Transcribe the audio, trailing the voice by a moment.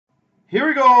Here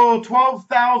we go.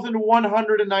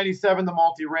 12,197. The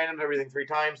multi-random, everything 3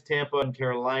 times. Tampa and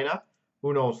Carolina.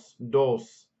 Unos,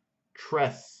 dos,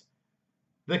 tres.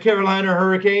 The Carolina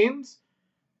Hurricanes.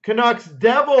 Canucks,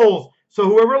 Devils. So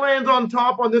whoever lands on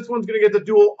top on this one's going to get the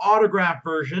dual autograph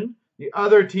version. The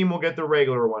other team will get the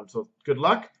regular one. So good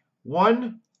luck.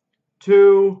 1,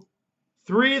 2,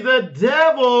 3. The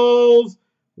Devils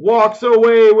walks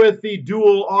away with the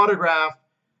dual autograph.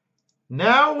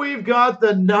 Now we've got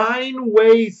the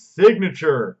 9-way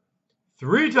signature.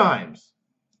 3 times.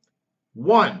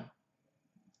 1,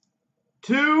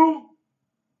 2.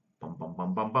 Bum, bum,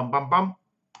 bum, bum, bum, bum, bum.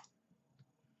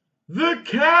 The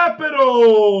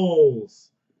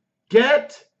Capitals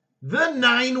get the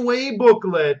 9-way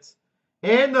booklet,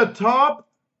 and the top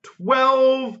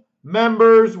 12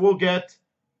 members will get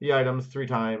the items 3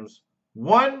 times.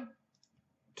 1,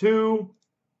 2,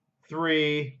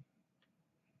 3.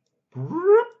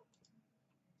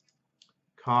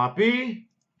 Copy.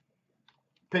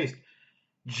 Paste.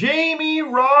 Jamie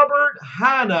Robert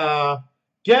Hanna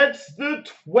gets the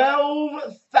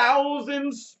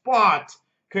 12,000 spot.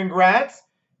 Congrats.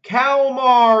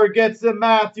 Kalmar gets the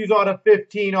Matthews out of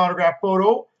 15 autograph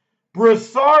photo.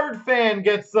 Brassard fan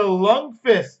gets the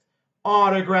Lundqvist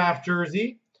autograph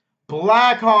jersey.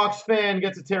 Blackhawks fan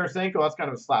gets a Tarasenko. That's kind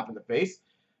of a slap in the face.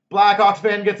 Blackhawks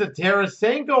fan gets a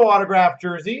Tarasenko autograph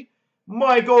jersey.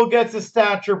 Michael gets a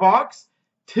stature box.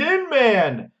 Tin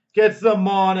Man gets the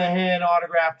Monahan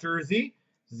autograph jersey.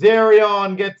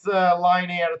 Zarion gets a line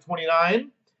A out of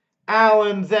 29.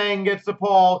 Alan Zhang gets the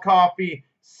Paul Coffey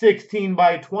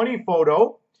 16x20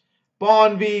 photo.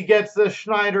 Bonvi gets the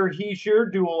Schneider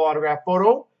Heischer dual autograph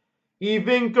photo.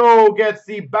 Evinko gets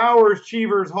the Bowers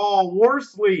Cheevers Hall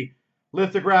Worsley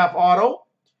lithograph auto.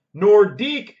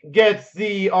 Nordique gets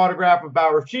the autograph of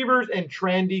Bowers Cheevers, and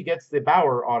Trandy gets the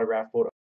Bauer autograph photo.